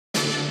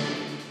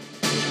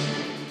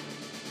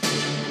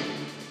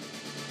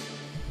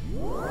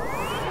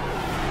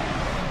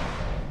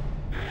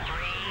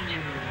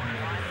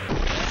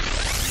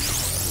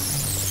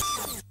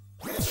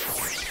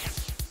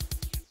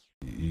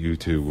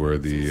two were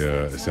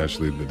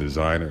essentially the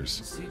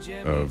designers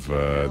of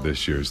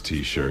this year's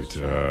T-shirt.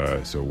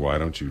 So why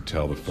don't you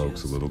tell the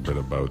folks a little bit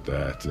about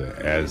that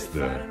as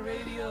the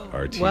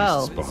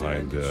artists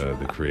behind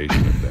the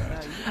creation of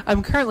that?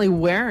 I'm currently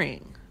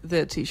wearing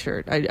the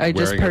T-shirt. I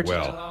just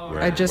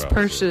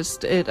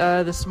purchased it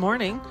this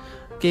morning.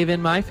 Gave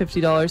in my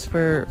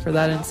 $50 for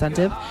that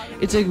incentive.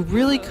 It's a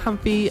really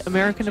comfy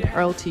American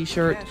Apparel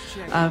T-shirt.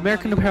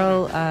 American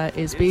Apparel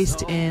is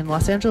based in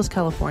Los Angeles,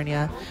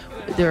 California.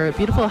 They're a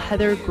beautiful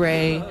heather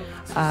gray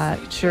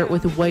shirt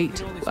with a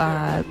white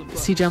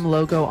CJAM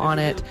logo on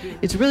it.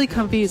 It's really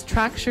comfy. It's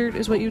track shirt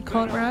is what you'd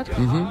call it, Brad?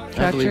 Mm-hmm.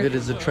 I believe it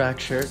is a track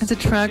shirt. It's a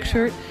track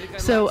shirt.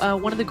 So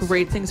one of the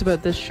great things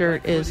about this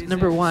shirt is,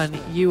 number one,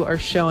 you are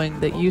showing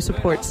that you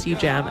support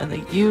CJAM and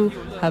that you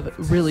have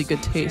really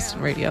good taste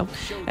in radio.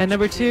 And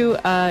number two,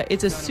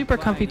 it's a super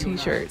comfy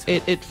T-shirt.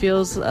 It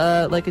feels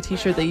like a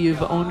T-shirt that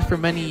you've owned for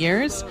many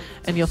years,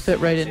 and you'll fit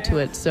right into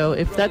it. So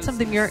if that's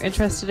something you're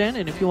interested in,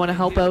 and if you want to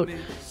help out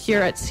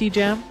here at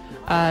CJAM,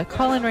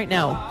 call in right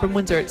now. From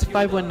Windsor, it's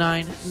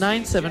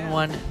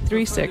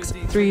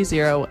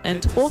 519-971-3630,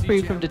 and toll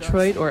free from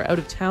Detroit or out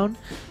of town,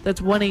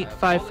 that's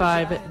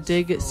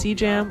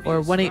 1-855-DIG-CJAM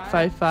or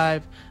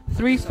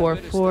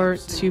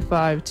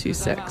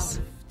 1-855-344-2526.